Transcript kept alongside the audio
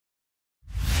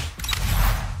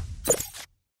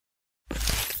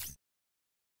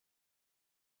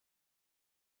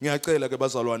Ngiyacela ke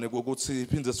bazalwane ukuthi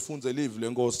iphinde sifunze live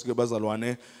lenkosi ke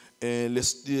bazalwane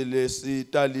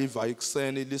lesitaliva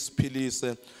ikuseni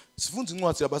lisiphilise. Sifunde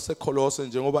incwadi yabaseKolose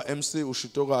njengoba MC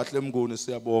ushito kahle emnguni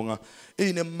siyabonga.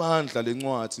 Inemandla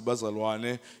lencwadi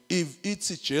bazalwane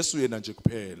ithi Jesu yena nje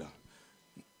kuphela.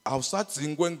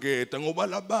 Awusadzingi kwengeta ngoba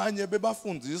labanye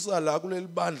bebafundisa la kuleli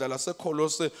bandla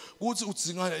laseKolose ukuthi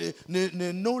udzinga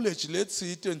knowledge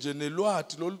letsite nje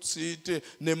nelwati lolutsite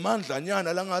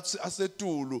nemandlanyana langathi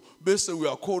asetulu bese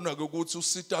uyakhona ke ukuthi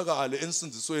usitakale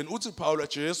ensindisweni uthi Paul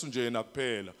Jesu nje yena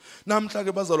kuphela. Namhla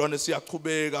ke bazalwane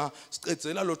siyaqhubeka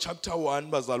siqedzela lo chapter 1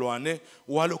 bazalwane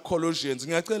walo Colossians.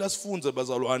 Ngiyacela sifunze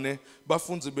bazalwane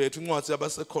bafunzi bethu incwadi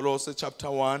yabaseKolose chapter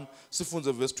 1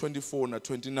 sifunze verse 24 na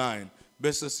 29.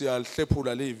 Bese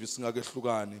siyahlephula livi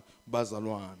singakehlukani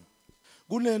bazalwane.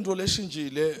 Kunento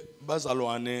leshinjile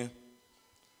bazalwane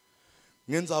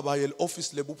ngendzaba yel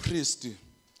office lebupriesti.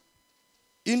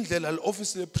 Indlela le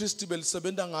office lepriesti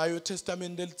belisebenta ngayo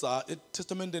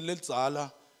eTestamenteni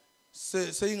lelidzala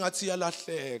seyingathi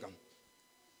yalahleka.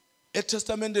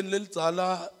 ETestamenteni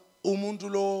lelidzala umuntu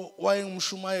lo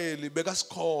wayengumshumayeli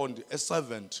bekasikhondi a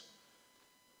servant.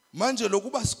 Manje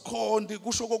lokuba sikhondi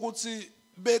kusho ukuthi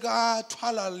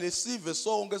bekathwala lesive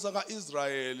sonke saka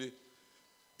Israeli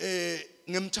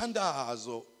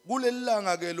ngemthandazo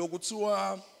kulelanga ke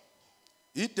lokuthiwa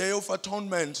i-Day of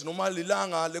Atonement noma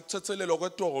lilanga lekuthethelelwa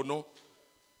kwetono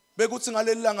bekuthi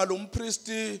ngalelanga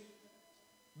lompriesti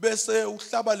bese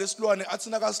uhlaba lesilwane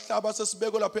athina kasihlaba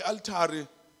sesibekwe lapha ealtari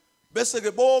bese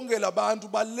ke bonke labantu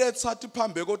baletha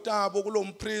tiphambeko tabo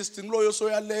kulompriesti ngiloyo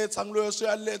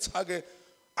soyaletha ke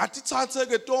atithathe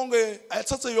ke tonke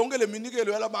athathe yonke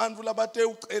leminikelo yalabantu labate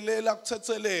ucelela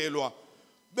kuthethelelwa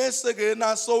bese ke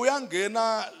naso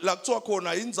uyangena la kuthiwa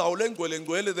khona indzawo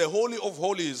lengcwele the holy of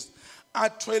holies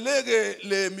athweleke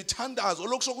le mithandazo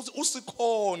lokusho ukuthi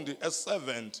usikhonde as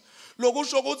servant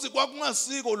lokusho ukuthi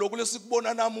kwakungasiko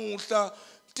lokulesikubona namuhla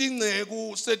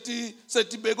tingceku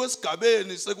setibekwe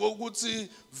esigabeni sekuthi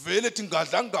vele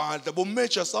tingadla bo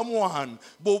major someone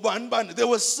bo bani they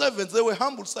were servants, they were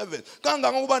humble servants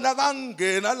kangangokuba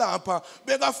nakangena lapha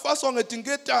bekafaswa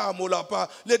ngetinketamo lapha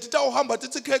lethi tawuhamba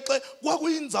tithi khexe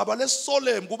kwakuyindzaba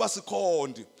lesolemn kuba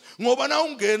sikhondi ngoba na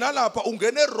ungena lapha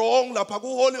ungene wrong lapha ku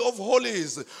holy of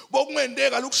holies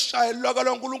bokungendeka lokushayelwa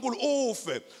kaNkulunkulu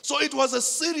ufe. So it was a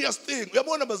serious thing.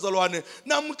 Uyabona bazalwane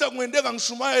namuhla kungendeka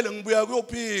ngishumayele ngibuya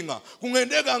kuyophinga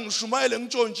kungendeka ngishumayele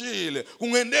ngitshontshile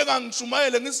kungendeka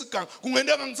ngishumayele ngisigang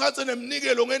kungendeka ngithathe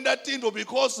nemnikelo ngendatinto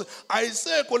because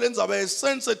ayisekho lenzaba ye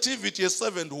sensitivity ye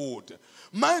servanthood.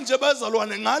 Manje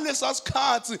bazalwane ngalesa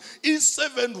sikhathi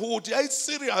i-servanthood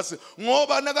yayi-serious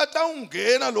ngoba nakata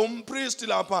ungena lo mpriest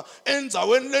lapha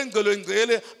endzaweni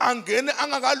lengcelo angene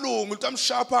angakalungi ukuthi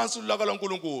amshaya phansi ulaka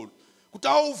laNkulunkulu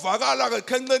kutawuvakala ke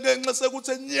khenxe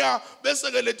sekuthi nya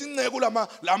bese ke leti nceke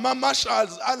lama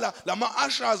marshals lama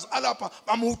ushers alapha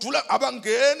bamhudula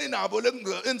abangeni nabo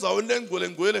endzaweni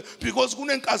lengcelo because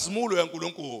kunenkazimulo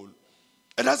yaNkulunkulu.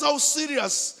 And that's how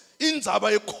serious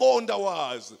indzaba yekhonda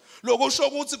wazi lokusho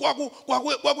ukuthi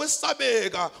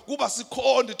kwakwesabeka kuba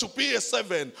sikhonde to be a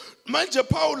servant. Manje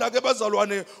Paul ke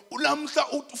bazalwane ulamhla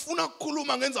ufuna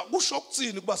ukukhuluma ngenza kusho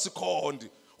ukuthini kuba sikhonde.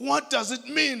 What does it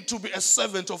mean to be a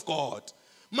servant of God?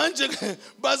 Manje ke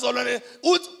bazalwane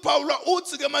uthi Paul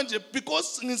uthi ke manje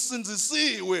because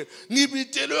ngisinzisiwe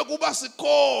ngibitelwe kuba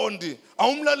sikhonde.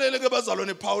 Awumlalele ke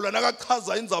bazalwane Paul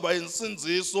nakachaza indzaba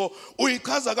yensinziso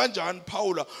uyichaza kanjani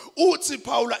Paul uthi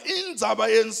Paul indzaba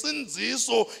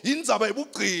yensinziso indzaba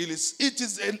ebugqili it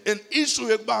is an issue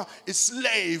yekuba a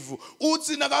slave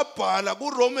uthi nakabhala ku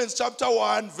Romans chapter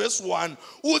 1 verse 1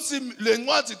 uthi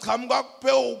lencwadi iqhamuka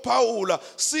kuPaul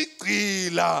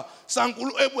sigcila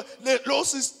sankulu lo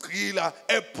sigcila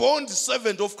a bond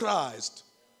servant of Christ.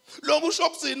 Lokusho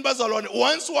kuthini bazalwane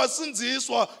once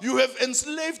wasinziswa you have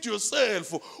enslaved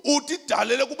yourself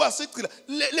utidalele kuba sigcila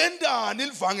lendani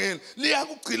ilivangeli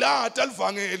liyakugcilata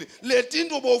ilivangeli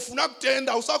letinto bofuna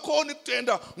kutenda usakhona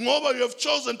ukutenda ngoba you have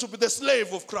chosen to be the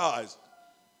slave of Christ.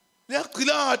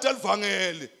 Liyagcilata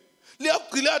ilivangeli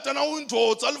liyagcilata na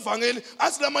unjotsa ilivangeli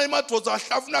asilama imadodza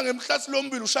ahlafuna ngemhlasi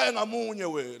lombili ushaye ngamunye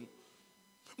wena.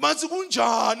 Bathi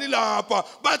kunjani lapha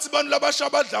bathi bantu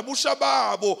labashabadla busha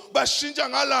babo bashintsha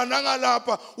ngalana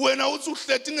ngalapha wena uthi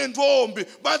uhlethi ngentombi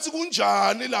bathi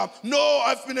kunjani lapha. No,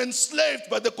 I've been enslaved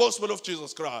by the gospel of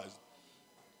Jesus Christ.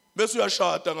 Bese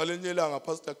uyashada ngalenyelanga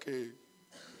Pastor K.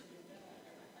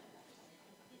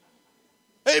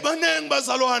 Hey banengi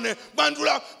bazalwane bantu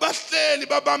la bahleli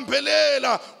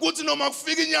babambelela kuthi noma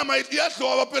kufika inyama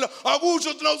iyadloba phela akusho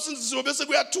ukuthi na usinzisiwe bese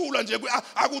kuyathula nje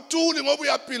akuthuli ngoba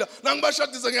uyaphila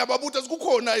nangibashadisa ngiyababutha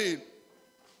kukhona yini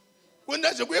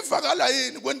Kwenda nje kuyevakala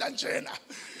yini kwenda njena.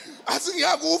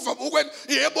 Asingiyakuva ukwena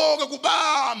yebo-ke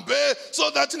kubambe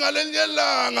so that ngalelinye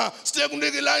ilanga sithe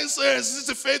kunika i-license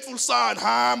sithi faithful son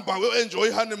hamba we-enjoy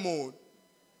i-honeymoon.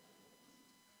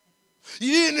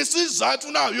 Yini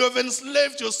sizathu now you have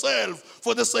enslaved yourself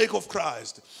for the sake of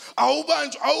Christ.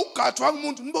 Awubanjwa awugathwa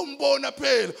umuntu nibombona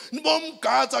phela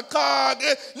nibomgatha cha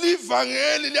ke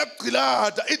livangeli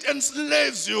liyagqilada it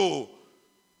enslaves you.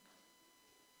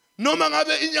 Noma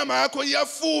ngabe inyama yakho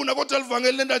iyafuna kodwa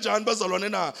livangeli lenta njani bazalwane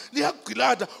na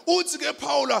liyagqilada uthi ke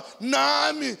Paula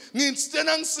nami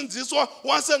ngitsena ngisindiswa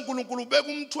waseNkulunkulu beka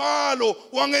umthwalo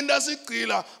wangenda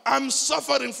sigcila I'm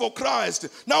suffering for Christ.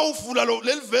 Now uvula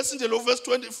leli verse nje lo verse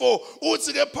 24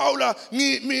 uthi ke Paula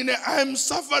mina I'm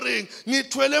suffering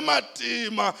ngithwele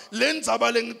matima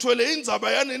lendzaba lengithwele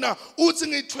indzaba yani na uthi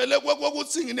ngithwele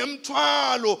kwekuthi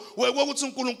nginemthwalo wekuthi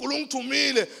uNkulunkulu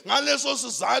ungithumile ngaleso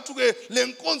sizathu ke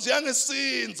lenkonzo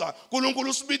yangesinza uNkulunkulu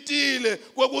usibitile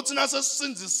kwekuthi nase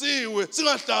sisinzisiwe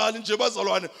singahlali nje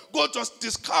bazalwane kodwa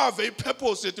discover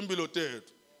ipurpose yethu impilo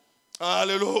tethu.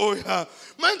 Hallelujah.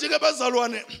 Manje ke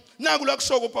bazalwane naku la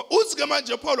kushoko pha uthi ke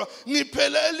manje Paul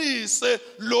ngiphelelise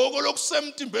lokho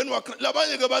lokusemtimbeni wakhe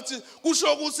labanye ke bathi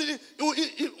kusho ukuthi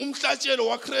umhlatshelo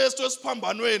waKristu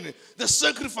esiphambanweni the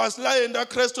sacrifice la yenda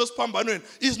Kristu esiphambanweni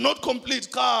is not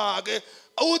complete cha ke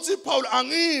uthi Paul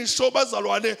angisho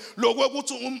bazalwane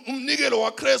lokwekuthi umnikelo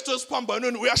waKristu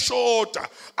esiphambanweni uyashoda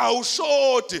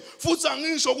awushodi futhi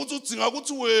angisho ukuthi udzinga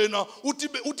ukuthi wena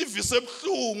utivise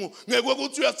ebhlungu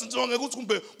ngekwekuthi uyatsintswa ngekuthi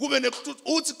kumbe kube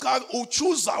uthi cha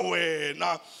uchoose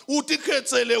wena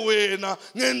utikhethele wena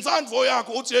ngenzandvo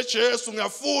yakho uthi eJesu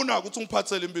ngiyafuna ukuthi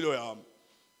ungiphathele impilo yami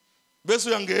bese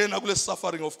uyangena kule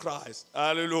suffering of Christ.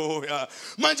 Hallelujah.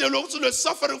 Manje lokuthi le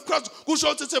suffering of Christ kusho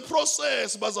ukuthi it's a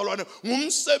process bazalwane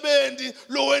ngumsebenzi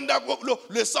lo wenda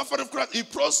le suffering of Christ I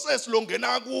process lo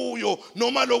ngena kuyo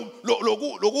noma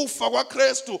lokufa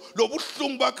kwaKristu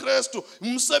lobuhlungu baKristu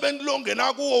umsebenzi lo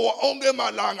ngena kuwo onke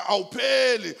emalanga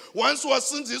awupheli once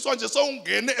wasinziswa nje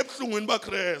sewungene ebuhlungwini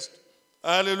baKristu.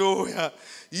 Hallelujah.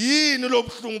 Yini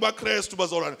lobuhlungu baKristu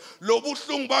bazalwane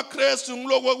lobuhlungu baKristu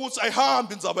ngilokuthi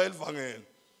ayihambi indzaba yelivangeli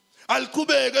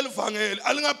aliqhubeke elivangeli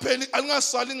alingapheli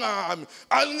alingasali ngami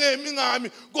alingemi ngami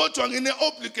kodwa ngine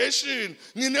obligation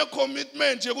ngine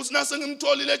commitment ukuthi nase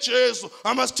ngimtholile Jesu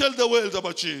I must tell the world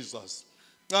about Jesus.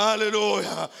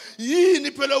 Hallelujah.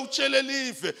 Yini phela utshele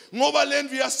live ngoba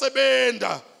lendvi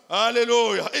iyasebenta.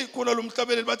 Hallelujah. Khona lo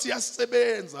mhlabeleli bathi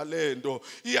iyasebenza lento.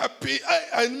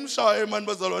 Ayimshaye man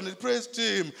bazalwane praise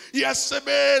team.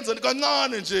 Iyasebenza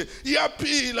kancane nje.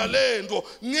 Iyaphila lento.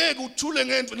 Ngeke uthule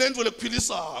ngento lento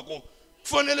lekuphilisako.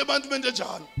 Kufanele abantu benze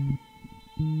njani?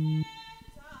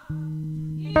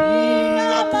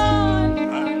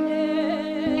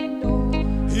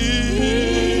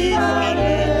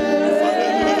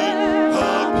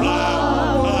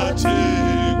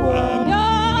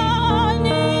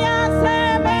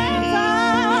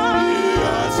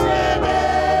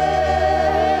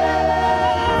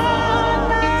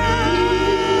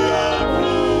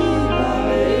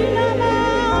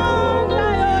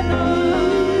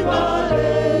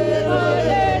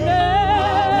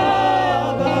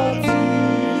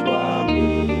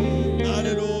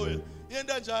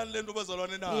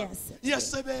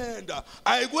 Iyasebenda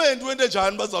ayikwendi wente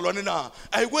njani bazalwane na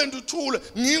ayikwendi uthule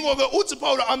ngiko ke uthi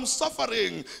Paul I'm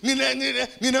suffering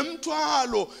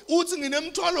nginemthwalo uthi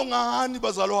nginemthwalo ngani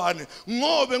bazalwane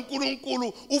ngobe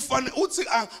uNkulunkulu ufane uthi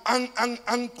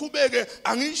angiqhubeke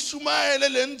angishumayele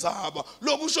lendzaba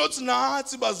lokusho ukuthi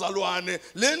nathi bazalwane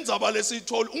lendzaba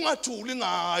lesithola ungathuli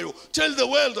ngayo tell the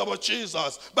world about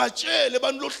Jesus batshele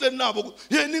abantu lohleli nabo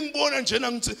yena ngibona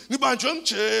njena ngithi ngibanjwe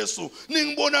ngiJesu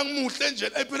ningibona ngimuhle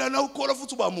nje phela na ukhola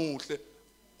futhi uba muhle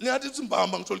ngiyathi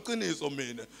imbamba ngithola iqiniso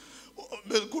mina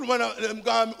bekhuluma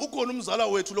namkami ukhona umzala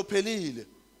wethu lophelile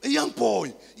young boy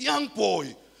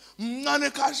mncane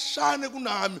khashane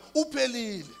kunami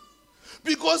uphelile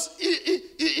because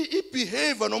I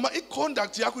behavior noma I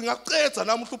conduct yakho ingaqedza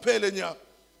nami uhluphele nya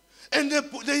and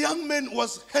the young man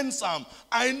was handsome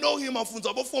I know him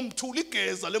afunza bo form 2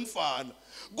 ligeza lemfana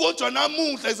kodwa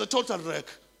namuhla is a total wreck.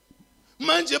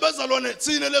 Manje bazalwane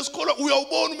thina lesikolo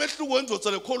uyawubona umehluko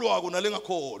wendvodza lekholwako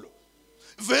nalengakholwa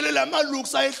vele lama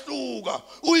looks ayehluka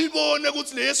uyibone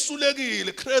ukuthi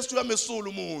leyesulekile Kristu uyamesula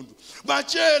umuntu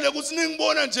batshele ukuthi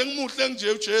ningibona nje ngimuhle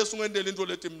nje uJesu ngendlela into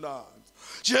lethi mnandi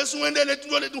Jesu ngendele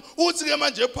into lethu uthi ke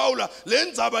manje Paula le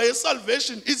ndzaba ye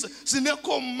salvation is sine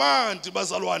command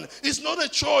bazalwane. It's not a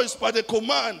choice but a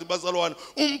command bazalwane.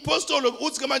 Umpostoli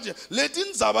uthi ke manje leti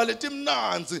ndzaba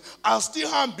letimnanzi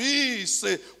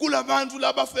asitihambise kulabantu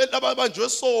lababanjwe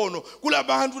sono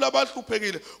kulabantu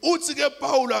labahluphekile. Uthi ke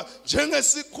Paula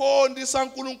njengesikhondi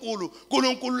saNkulunkulu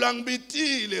uNkulunkulu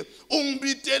langibitile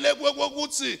ungibitele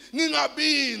kwekuthi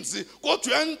ngingabinzi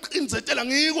kodwa uyangiqinzetela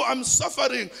ngiko I'm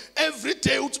suffering every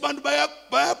day uthi bantu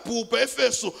bayabhubha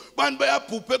eFeso bantu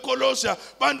bayabhubha eColossians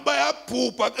bantu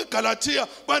bayabhubha eGalatia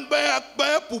bantu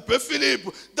bayabhubha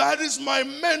ePhilippi. That is my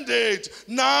mandate.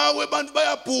 Nawe bantu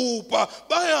bayabhubha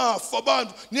bayafa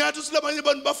abantu niyathi silabanye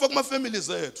abantu bafa kuma families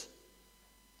ethu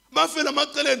bafela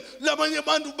amaceleni labanye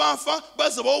bantu bafa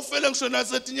baze bawufele ngisho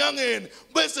nasetinyangeni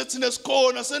bese thina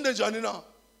sikhona sende njani na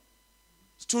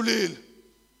sithulile.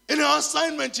 In our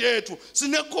assignment yethu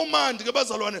sine command ke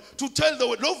bazalwane to tell the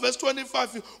word. Lo verse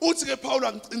 25 uthi ke Paul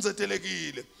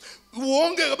angicinzetelekile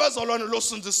wonke ke bazalwane lo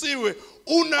sindisiwe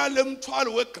unale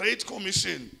mthwalo we great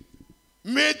commission.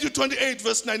 Matthew 28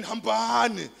 verse 9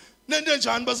 hambani nende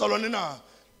njani bazalwane na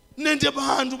nende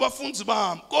abantu bafunzi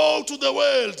bami go to the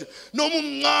world noma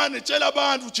umncane tshela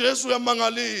abantu Jesu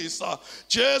uyamangalisa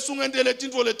Jesu ngendele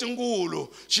into letinkulu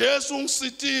Jesu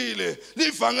ungisitile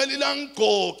livangeli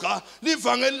langigqoqa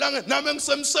livangeli nami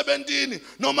ngisemsebentini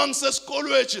noma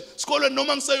ngisesikolweni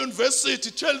noma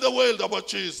ngiseyunivesithi tell the world about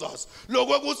Jesus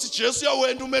lokho ukuthi Jesu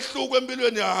uyawenda umehluko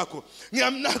empilweni yakho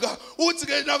ngiyamnaka uthi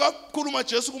ke nakakhuluma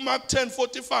Jesu ku Mark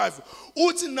 10:45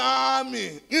 uthi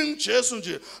nami ngingijesu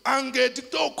nje angethi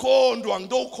kutokhondwa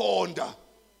ngitokhonda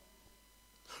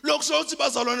lokusho uthi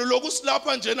bazalwane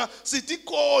lokusilapha njena sithi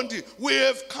khondi we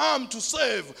have come to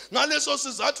serve ngaleso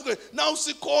sizathu ke now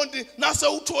sikhondi nase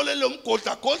uthole lo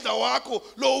mgodla wakho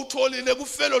lo utholile ku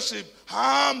fellowship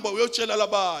hamba uyotshela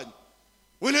labanye.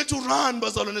 We need to run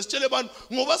bazalwane sitshele abantu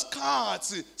ngoba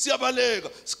sikhathi siyabaleka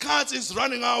sikhathi is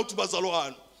running out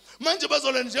bazalwane. Manje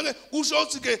bazalwane njenge kusho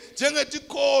ukuthi ke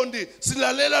njengetikhondi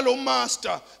silalela lo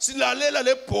master silalela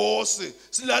le boss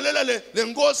silalela le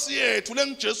nkosi yethu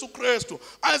lengijesu Kristu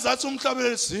azathi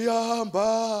umhlabeleli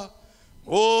siyahamba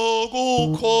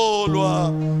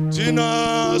ngokukholwa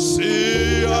thina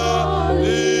siyaliswa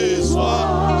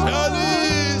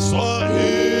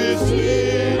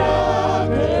izwi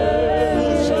lakhe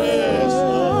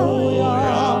uJesu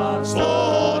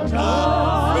uyasonda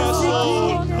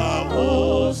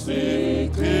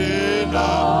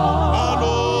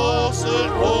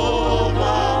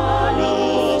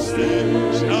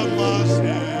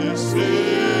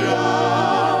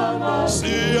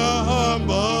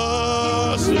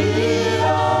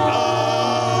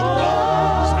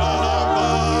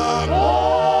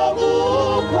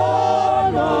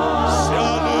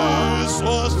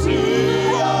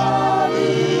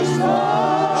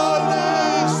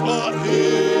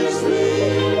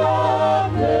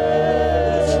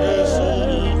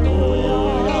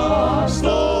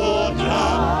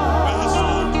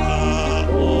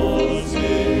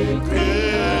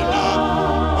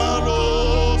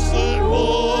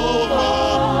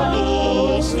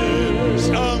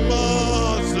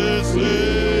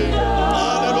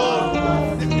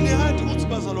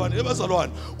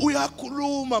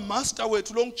uyakhuluma master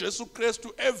wethu lo Jesu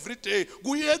Kristu every day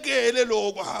kuyekele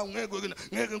lokho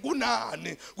ngeke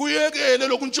kunani kuyekele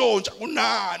lokuntshontsha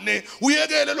kunani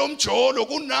uyekele lo mjolo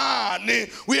kunani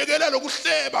uyekele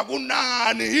lokuhleba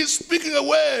kunani. He's speaking a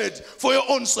word for your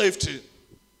own safety.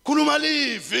 Khuluma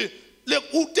livi le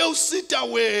ute usita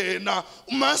wena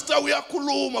master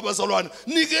uyakhuluma bazalwane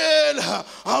nikela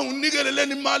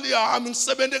awunikeleleni imali yami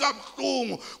ngisebenze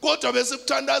kabuhlungu kodwa bese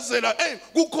kuthandazela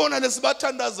kukhona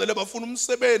lesibathandazele bafuna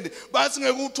umsebenzi bathi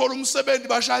ngeke uthola umsebenzi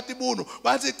bashaya ibunu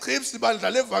bathi chips bandla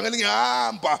levangeli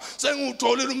ngihamba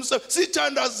sengutholile umsebenzi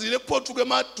sithandazile kuphothuke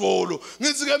emadolo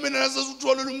ngithi ke mina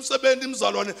nasesutholile umsebenzi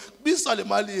imzalwane bisa le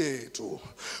mali yethu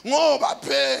ngoba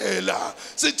phela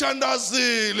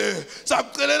sithandazile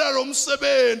sakucelela lo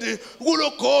umsebenzi kulo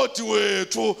godi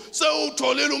wethu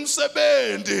sewutholile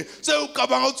umsebenzi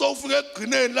sewucabanga ukuthi ufike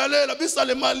egcineni lalela bisa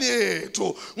le mali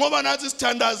yethu ngoba nathi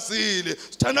sithandazile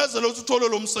ukuthi uthole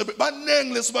lo msebenzi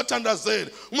banengi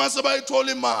lesibathandazele uma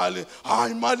sebayithola imali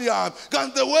hayi imali yami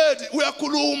kanti the word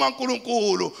uyakhuluma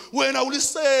uNkulunkulu wena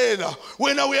ulisela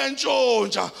wena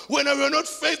uyantshontsha wena you are not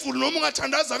faithful noma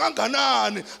ungathandaza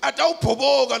kanganani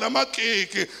atawubhoboka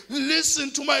namakiki.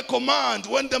 Listen to my command.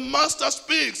 When the master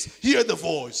speaks, hear the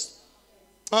voice.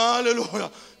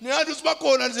 Hallelujah. Niyathi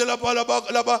sibakhona nje lapha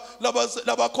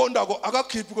laba khonda ko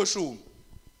akakhiphi kweshumi.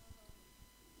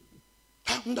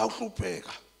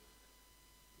 Ngawuhlupheka.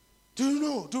 Do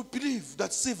you believe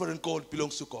that silver and gold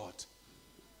belongs to God?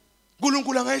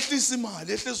 uNkulunkulu angayihlisa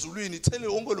imali ehle ezulwini ithele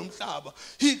wonke lo mhlaba.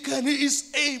 He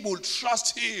is able,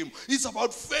 trust him. It's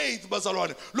about faith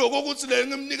bazalwane. Lokho ukuthi le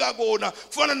ngimnika kona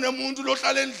kufana nemuntu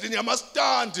lohlala endlini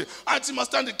yamastandi athi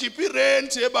mastandi khipha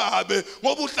irent ebabe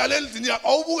ngoba uhlala endlini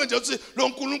awubuke nje ukuthi lo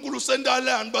uNkulunkulu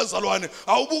usendalani bazalwane.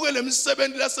 Awubuke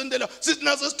lemisebenzi lasendela sithi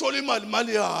naso sithola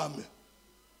imali yami.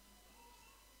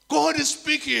 God is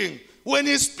speaking. When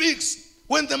he speaks,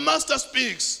 when the master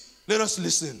speaks, let us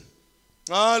listen.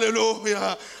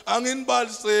 Hallelujah.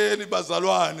 Anginibaliseni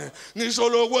bazalwane. Ngisho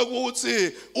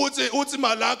lokuthi uthi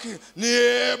malakhi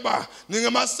niyeba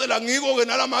ningemasela ngiko ke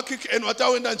nalamakhithi enu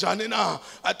atawenda njani na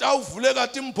atawuvule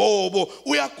kathi imbhobo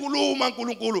uyakhuluma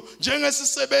uNkulunkulu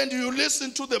njengesisebenzi. You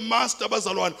listen to the master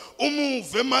bazalwane.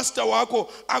 Umuve master wakho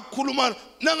akukhuluma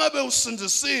nangabe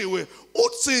usindisiwe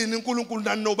uthini uNkulunkulu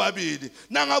nani nobabili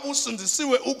nangabe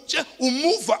usindisiwe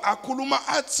umuva akhuluma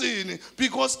athini,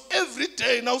 because every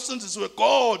day now usindisiwe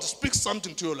God speaks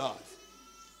something to your life.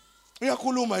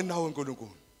 Uyakhuluma inawe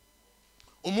uNkulunkulu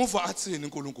umuva athini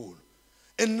uNkulunkulu.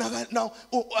 And now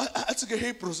athi ke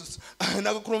Hebrews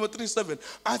nakukhuluma 3:7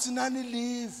 athi nani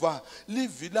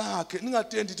livi lakhe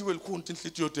ningatendi ithi welikhunti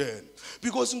inhlitiyo yenu,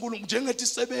 because uNkulunkulu njengethi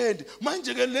isebenzi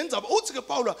manje ke lenza uthi ke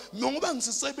Paula ngoba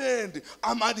ngisisebenzi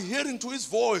I'm adhering to his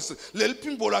voice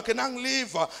leliphimbo lakhe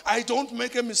nangiliva I don't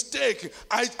make a mistake,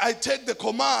 I take the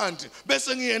command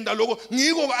bese ngiyenda lokho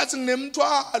ngiko athi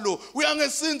nginemthwalo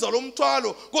uyangesinza lo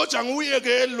mthwalo kodwa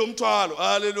ngiyekele lo mthwalo.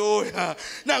 Hallelujah.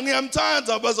 Na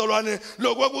ngiyamthanda bazalwane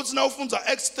lokwakuthi na ufunza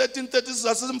Acts 13:36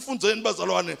 asimfundzeni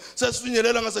bazalwane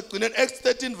sesifinyelela ngasekugcineni Acts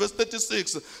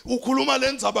 13:36 ukhuluma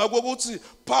lenzaba ukuthi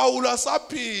Paul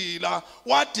asaphila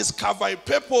wa discover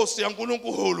ipurpose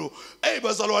yaNkulunkulu.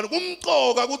 Bazalwane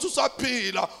kumqoka ukuthi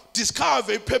usaphila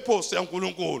discover ipurpose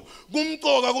yaNkulunkulu.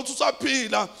 Kumqoka ukuthi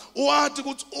usaphila wathi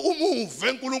ukuthi umuve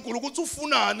uNkulunkulu ukuthi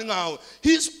ufunani ngawe.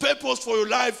 His purpose for your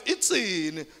life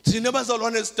itsini. Thina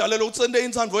bazalwane sidalela ukuthi sende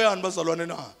intsandvo yani bazalwane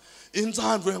na.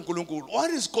 Intsandvo yaNkulunkulu.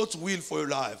 What is God's will for your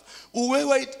life?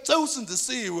 Uwe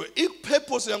sewusindisiwe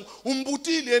ipurpose yang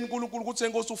umbutile uNkulunkulu ukuthi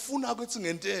enkosi ufuna ukuthi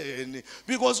ngenteni,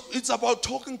 because it's about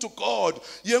talking to God.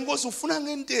 Yenkosi ufuna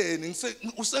ngenteni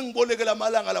usengibolekela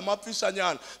amalanga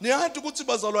lamafishanyana. Niyathi ukuthi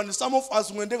bazalwane some of us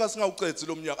kungenteka singawuqedzi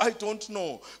lo mnyaka. I don't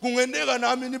know. Kungenteka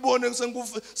nami nibone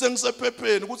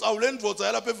sengisephepheni ukuthi awulendvodza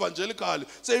yalapha evangelical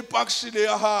seyipakishile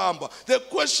yahamba. The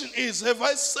question is, have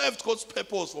I served God's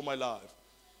purpose for my life?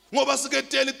 Ngoba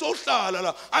siketeli tohlala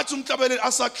la athi umhlabeni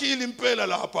asakhile impela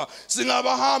lapha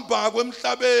singabahamba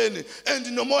kwemhlabeni and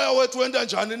nomoya wethu wenda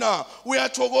njani na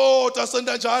uyathokoza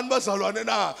senda njani bazalwane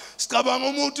na sicabanga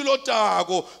umuntu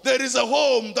lodako. There is a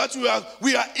home that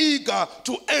we are eager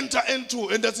to enter into,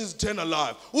 and that is eternal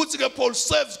life. Uthi ke Paul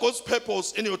serves God's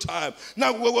purpose in your time.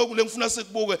 Naku kule ngifuna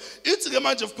sikubuke ithi ke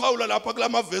manje Paul lapha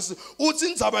kulama verse uthi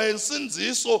indzaba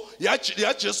yensinziso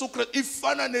ya Jesu Christ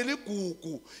ifana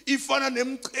neligugu ifana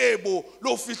nemqhele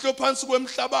lo fihlo phansi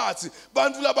kwemhlabathi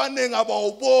bantu labanengi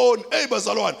abawuboni.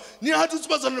 Bazalwane niyathi ukuthi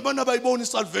bazalwane bana bayibona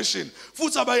isalvation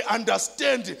futhi abayi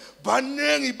understand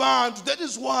banengi bantu. That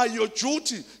is why your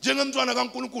duty njengemntwana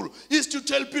kaNkulunkulu is to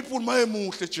tell people maye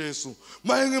muhle Jesu,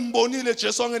 maye ngimbonile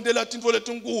Jesu angendela into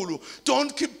lethu enkulu.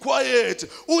 Don't keep quiet.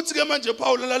 Uthi ke manje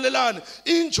Paul lalelani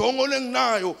injongo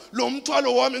lenginayo lo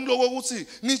mthwalo wami ngiloko ukuthi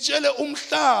ngitshele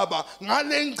umhlaba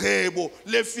ngale ngcebo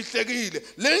lefihlekile.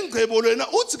 Le ngcebo lena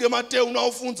uthi ke Matthew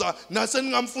nawufunza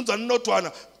naseningamfunza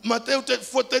ninodwana Matthew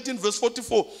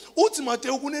 13:44 uthi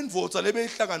Matthew kunendvodza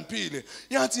lebeyihlakaniphile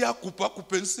yathi yagubha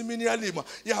ensimini yalima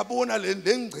yabona le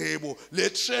ngcebo le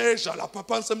treasure lapha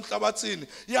phansi emhlabathini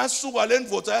yasuka le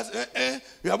ndvodza yathi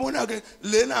uyabona ke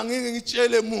lena ngeke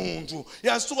ngitshele umuntu.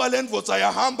 Yasuka le ndvodza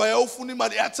yahamba yawufuna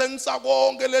imali yathengisa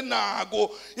konke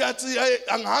lenako yathi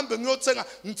angihambe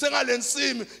ngithenga le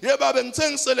nsimi yebabe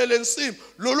ngithengisele le nsimi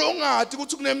lo ngathi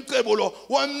ukuthi kunemcebo lo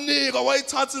wamnika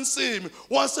wayithatha insimi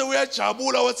wase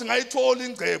uyajabula wathi ngayithola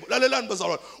ingcebo. Lalelani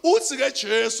bazalwane uthi ke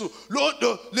Jesu lo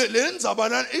lenzaba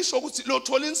nani isho ukuthi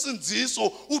lothola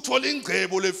insinziso uthola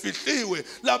ingcebo lefihliwe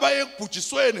laba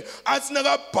ekubhujisweni. Athi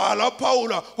nakabhala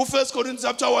Paula ku 1 Corinthians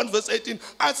chapter 1:18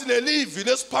 athi lelivi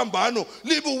lesiphambano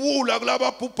libuwula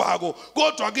kulaba bhubhako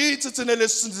kodwa kithi thina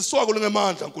lesinziswako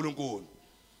ngemandla uNkulunkulu.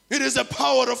 It is the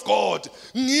power of God.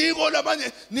 Ngiko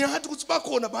labanye niyathi ukuthi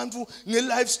bakhona abantu nge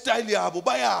lifestyle yabo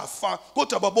bayafa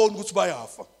kodwa babona ukuthi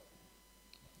bayafa.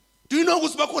 Do you know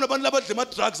ukuthi bakhona abantu labadla ama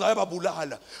drugs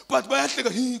ayababulala but bayahleka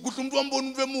kuhle umuntu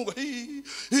wambona umuntu emuka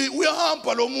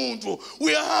uyahamba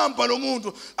lo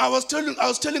muntu. I was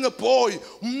telling a boy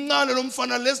umncane lo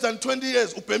mfana less than 20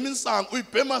 years ubhema insangu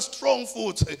uyibhema strong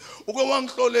futhi uke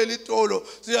wangihlolela itolo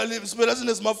siyalibisela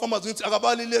sinesima farmers ngithi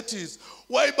akabali lettuce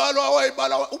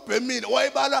wayibala ubhemile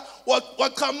wayibala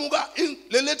waqhamuka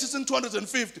le lettuce in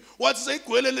 250 wathi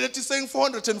seyigwele le lettuce saying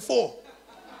 404.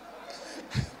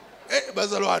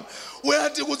 Bazalwane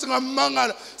uyathi ukuthi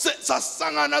ngamangala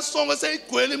sasangana sonke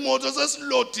seyigwele imoto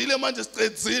sesilodile manje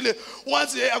siqedzile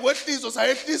wathi akwehliso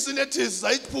sayehlisa lethuce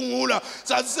sayiphungula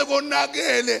sathi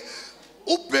sekonakele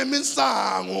ubhema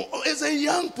insango as a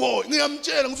young boy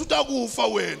ngiyamtshela ngithi utakufa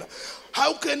wena.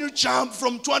 How can you jump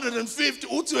from 250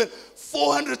 uthi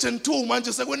 402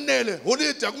 manje sekwenele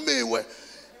holide akumiwe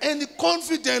and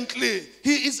confidently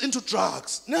he is into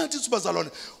drugs. Nathi sibazalwane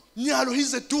nyalo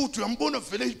he's a dude uyambona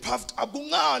vele ipuffed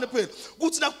abungane phela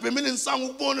kuthi nakubhemela insangu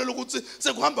ukubona ukuthi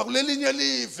sekuhamba kulelinye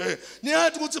live.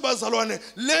 Niyathi ukuthi bazalwane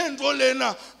lento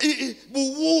lena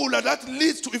buwula that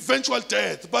leads to eventual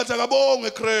death but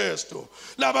akabonge Kristu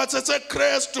labathethe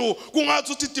Kristu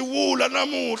kungathi uthi diwula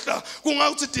namuhla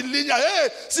kungathi dilinya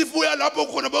sibuya lapho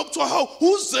khona bokuthiwa hawu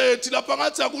uzethi lapha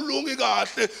ngathi akulungi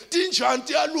kahle tinjani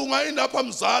tiyalunga inapha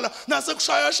mzala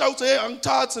nasekushaya uthi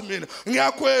angithathi mina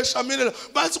ngiyakhwesha mina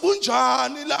bathi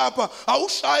kunjani lapha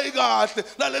awushayi kahle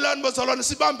lalelani bazalwane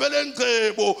sibambele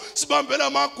ngcebo sibambele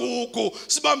amagugu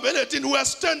sibambele thini we are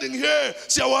standing here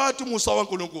siyawathi umusa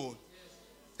waNkulunkulu.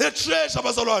 The treasure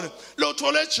bazalwane lo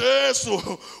thole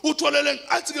Jesu utholele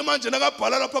athi ke manje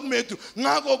nakabhala lapha kumethu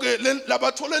ngakho ke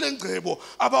labatholele ngcebo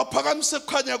abaphakamise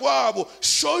kukhanya kwabo.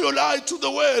 Show your light to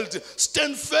the world,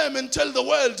 stand firm and tell the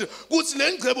world ukuthi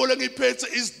le ngcebo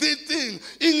lengiphethe is the thing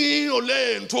ingiyo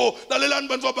lento. Lalelani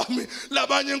bantu bami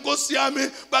labanye inkosi yami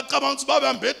bacabanga ukuthi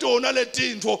babambe tona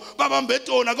letintho babambe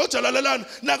tona kodwa lalelani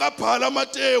nakabhala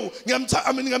Mateyu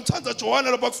ngiyamthanda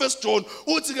Johana lapha ku 1 John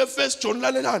uthi ke 1 John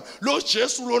lalelani lo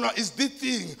Jesu lona is the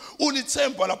thing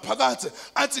unithemba laphakathi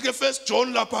athi ke 1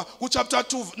 John lapha ku chapter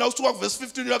 2 now usuka ku verse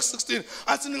 15 uya ku 16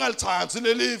 athi ningalithandi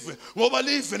lelive ngoba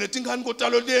live netingane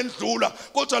kodalo liyendlula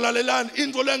kodwa lalelani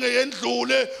into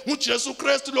lengeyendlule nguJesu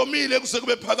Kristu lomile kuze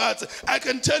kube phakathi. I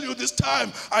can tell you this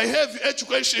time I have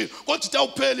education kodwa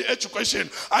itawuphela education.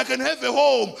 I can have a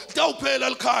home itawuphela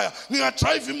likhaya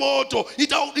ngingadrive imoto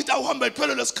itawuhamba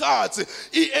iphele lesikhathi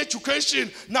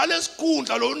i-education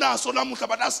nalesikundla lo naso namuhla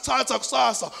batasithatha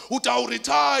kusasa utau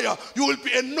retire you will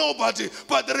be a nobody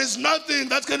but there is nothing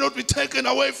that cannot be taken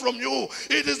away from you.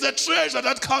 It is the treasure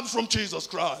that comes from Jesus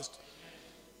Christ.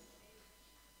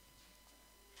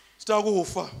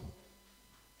 Sitakufa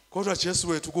kodwa Jesu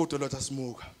wethu kodwa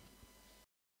lathasimuka.